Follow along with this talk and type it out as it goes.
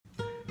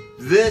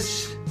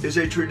This is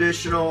a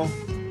traditional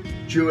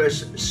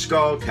Jewish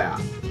skull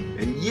cap.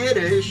 In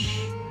Yiddish,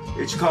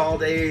 it's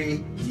called a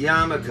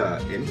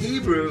yarmulke. In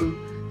Hebrew,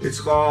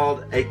 it's called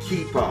a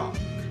kippah.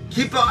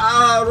 Kippah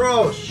al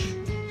rosh.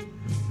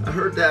 I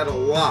heard that a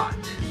lot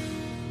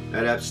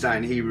at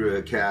Epstein Hebrew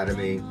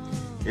Academy.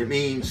 It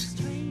means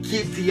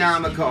keep the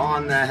yarmulke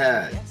on the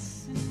head.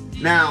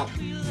 Now,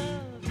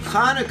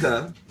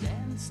 Hanukkah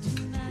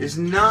is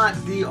not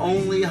the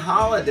only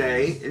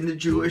holiday in the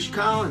Jewish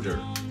calendar.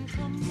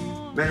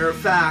 Matter of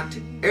fact,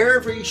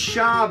 every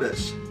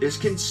Shabbos is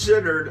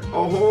considered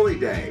a holy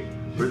day,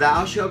 for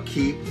thou shalt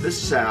keep the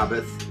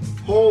Sabbath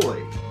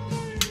holy.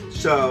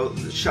 So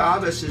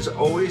Shabbos is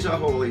always a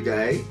holy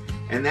day,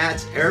 and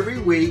that's every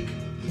week,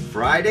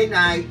 Friday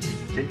night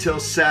until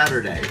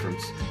Saturday, from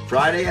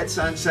Friday at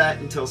sunset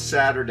until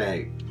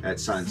Saturday at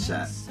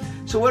sunset.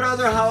 So what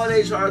other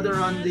holidays are there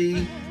on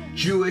the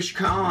Jewish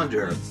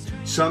calendar?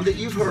 Some that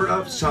you've heard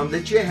of, some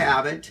that you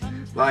haven't,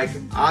 like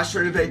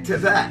Asher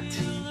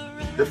Tevet,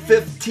 the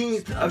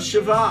 15th of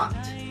Shavat,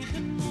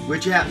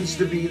 which happens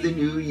to be the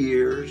New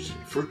Year's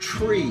for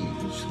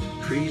trees.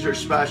 Trees are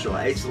special,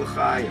 Eitz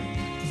L'chaim,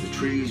 the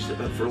trees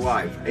for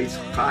life, Eitz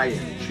Chaim,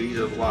 trees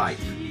of life.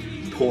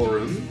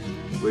 Purim,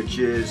 which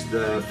is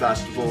the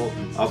festival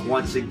of,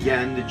 once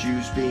again, the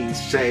Jews being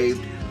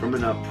saved from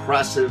an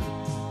oppressive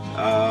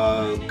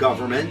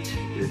government.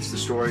 It's the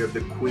story of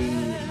the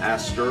Queen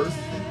Esther.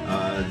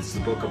 It's the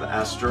book of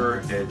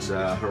Esther. It's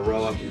a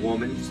heroic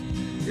woman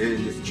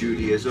in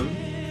Judaism.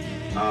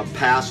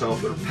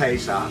 Passover,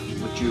 Pesach,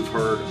 which you've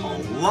heard a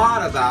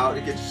lot about.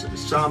 It gets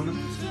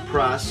some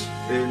press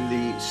in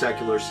the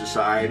secular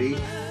society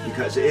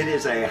because it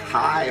is a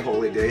high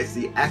holy day. It's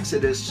the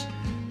Exodus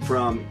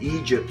from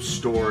Egypt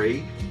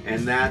story,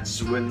 and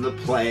that's when the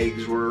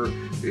plagues were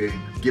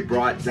get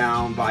brought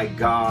down by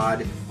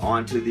God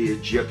onto the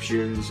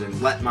Egyptians,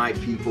 and let my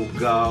people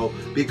go,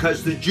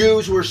 because the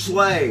Jews were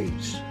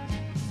slaves.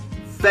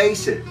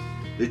 Face it,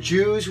 the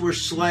Jews were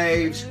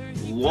slaves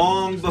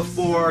long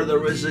before there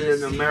was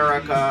in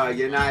America, a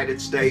United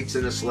States,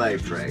 and a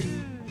slave trade.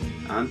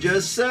 I'm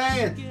just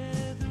saying.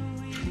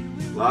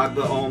 Lag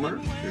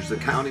BaOmer, there's the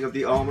counting of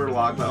the Omer.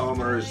 Lag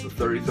BaOmer is the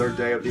 33rd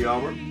day of the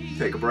Omer.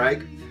 Take a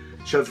break.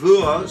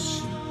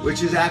 Shavuos,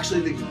 which is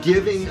actually the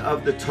giving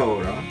of the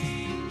Torah,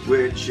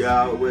 which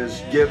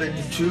was given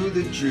to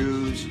the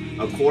Jews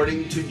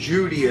according to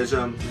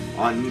Judaism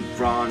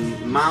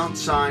from Mount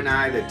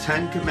Sinai. The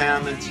 10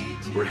 Commandments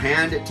were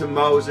handed to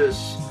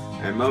Moses,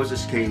 and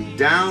Moses came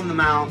down the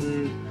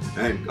mountain,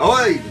 and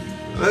gewalt,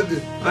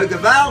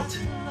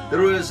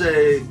 there was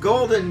a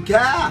golden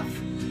calf,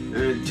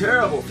 and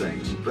terrible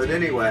things. But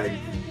anyway,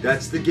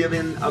 that's the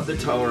giving of the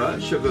Torah,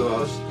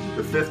 Shavuos,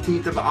 the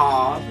 15th of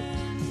Av,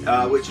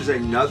 which is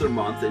another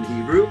month in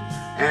Hebrew.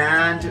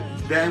 And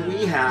then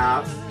we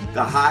have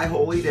the high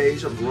holy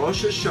days of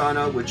Rosh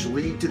Hashanah, which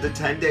lead to the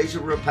 10 days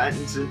of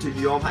repentance, into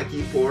Yom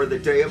HaKippur, the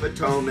Day of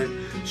Atonement,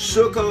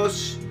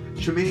 Sukkos,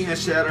 Shemini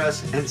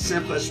Aseres, and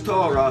Simchas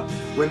Torah,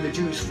 when the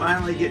Jews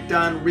finally get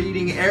done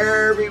reading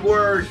every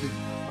word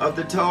of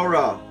the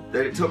Torah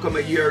that it took them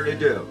a year to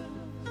do.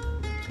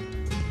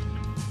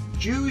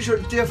 Jews are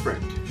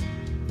different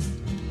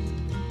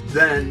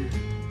than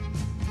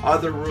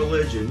other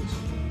religions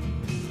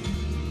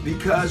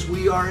because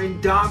we are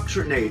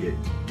indoctrinated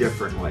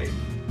differently.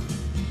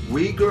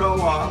 We grow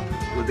up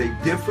with a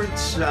different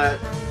set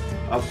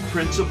of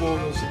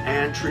principles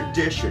and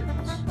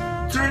traditions.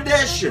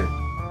 Tradition!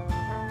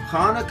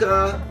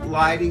 Hanukkah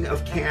lighting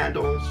of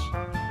candles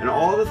and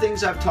all the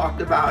things I've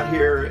talked about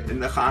here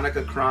in the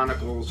Hanukkah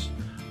Chronicles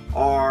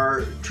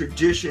are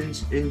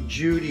traditions in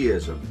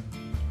Judaism.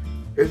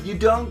 If you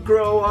don't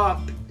grow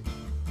up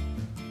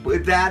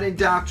with that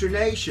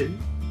indoctrination,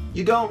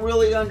 you don't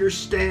really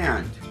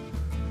understand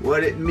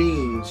what it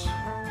means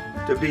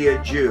to be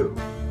a Jew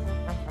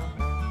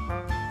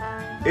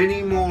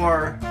any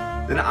more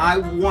than I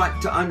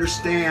want to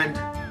understand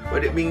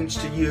what it means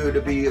to you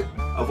to be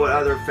of what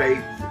other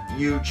faith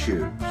you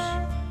choose.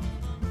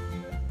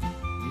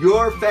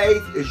 Your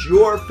faith is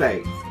your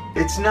faith.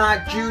 It's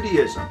not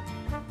Judaism.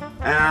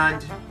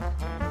 And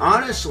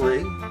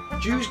honestly,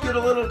 Jews get a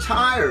little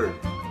tired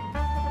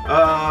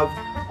of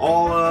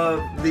all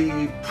of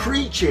the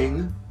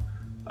preaching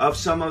of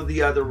some of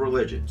the other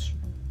religions.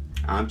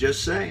 I'm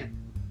just saying.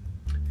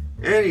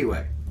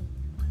 Anyway,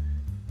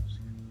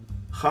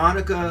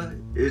 Hanukkah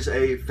is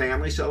a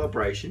family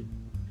celebration,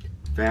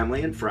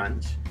 family and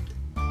friends,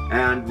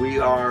 and we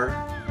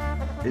are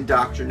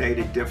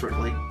indoctrinated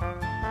differently,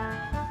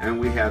 and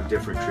we have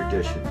different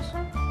traditions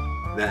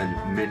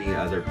than many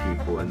other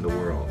people in the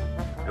world.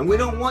 And we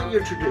don't want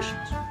your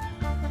traditions.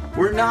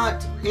 We're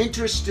not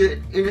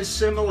interested in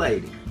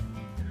assimilating.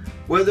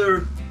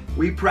 Whether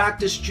we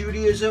practice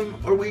Judaism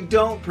or we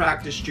don't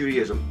practice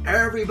Judaism,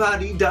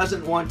 everybody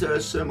doesn't want to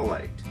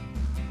assimilate.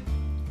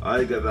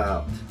 I give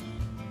out.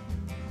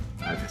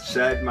 I've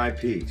said my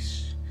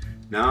piece.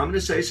 Now I'm going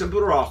to say some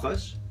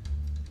barachas.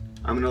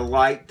 I'm going to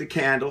light the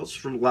candles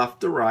from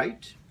left to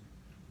right.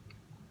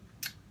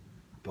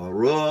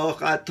 Baruch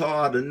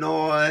atah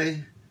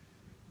Adonai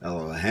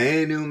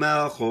Eloheinu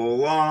melech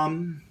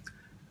olam,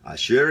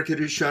 asher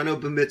kedushanu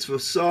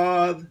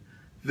b'mitzvosav,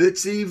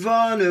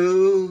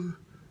 v'tzivanu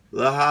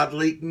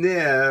lahadlik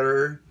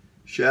ner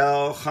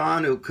shel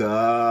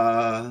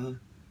Chanukah.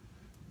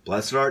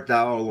 Blessed art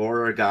thou, O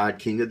Lord our God,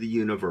 King of the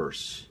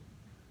universe,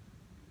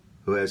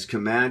 who has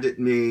commanded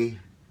me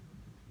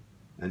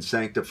and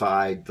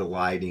sanctified the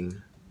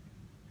lighting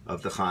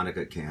of the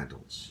Hanukkah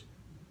candles.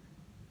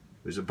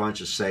 There's a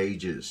bunch of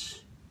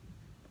sages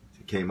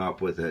that came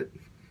up with it.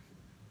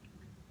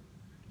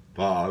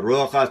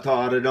 Baruch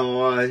atah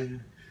Adonai,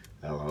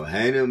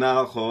 Eloheinu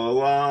melech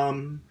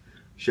haolam,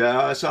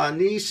 she'asa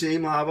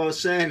nisim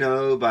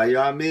lavosenu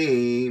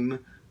bayamim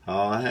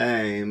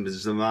hahem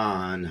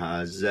b'zaman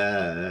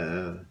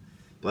hazeh.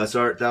 Blessed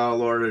art thou,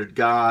 Lord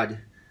God,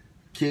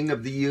 King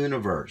of the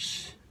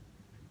universe,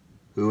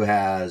 who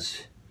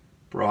has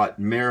brought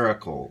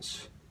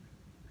miracles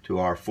to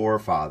our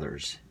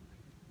forefathers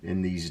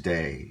in these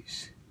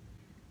days.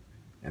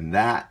 And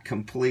that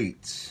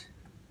completes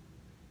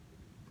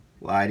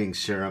lighting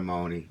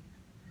ceremony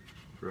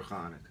for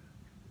Hanukkah.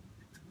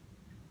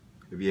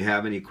 If you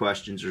have any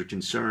questions or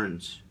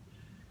concerns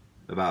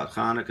about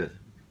Hanukkah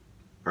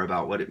or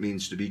about what it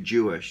means to be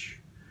Jewish,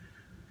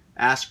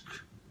 ask,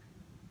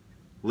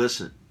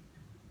 listen,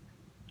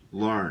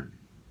 learn.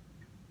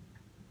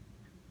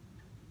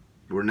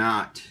 We're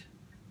not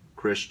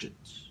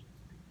Christians.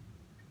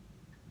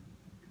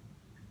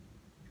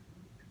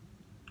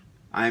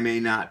 I may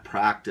not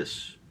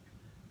practice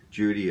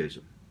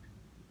Judaism,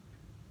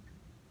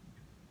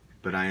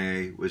 but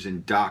I was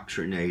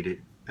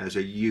indoctrinated as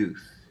a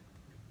youth,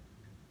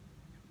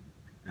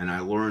 and I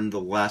learned the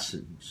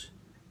lessons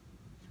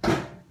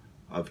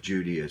of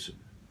Judaism.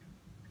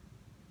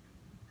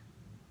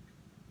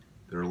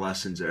 They're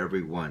lessons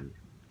everyone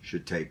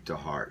should take to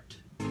heart.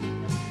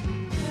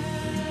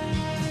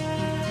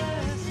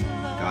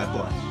 God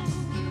bless.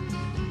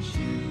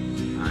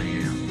 I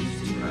am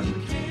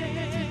Bradley.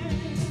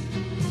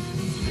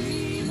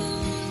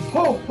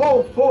 Ho,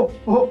 ho, ho,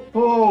 ho,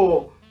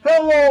 ho!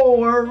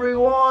 Hello,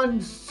 everyone!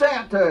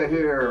 Santa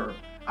here.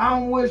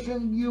 I'm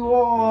wishing you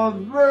all a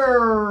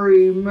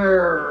very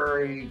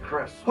Merry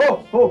Christmas.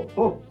 Ho, ho,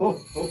 ho, ho,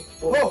 ho,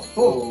 ho,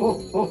 ho, ho,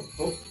 ho,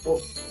 ho,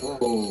 ho.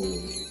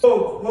 Ho,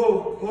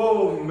 ho,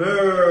 ho,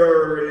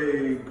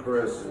 Merry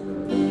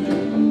Christmas.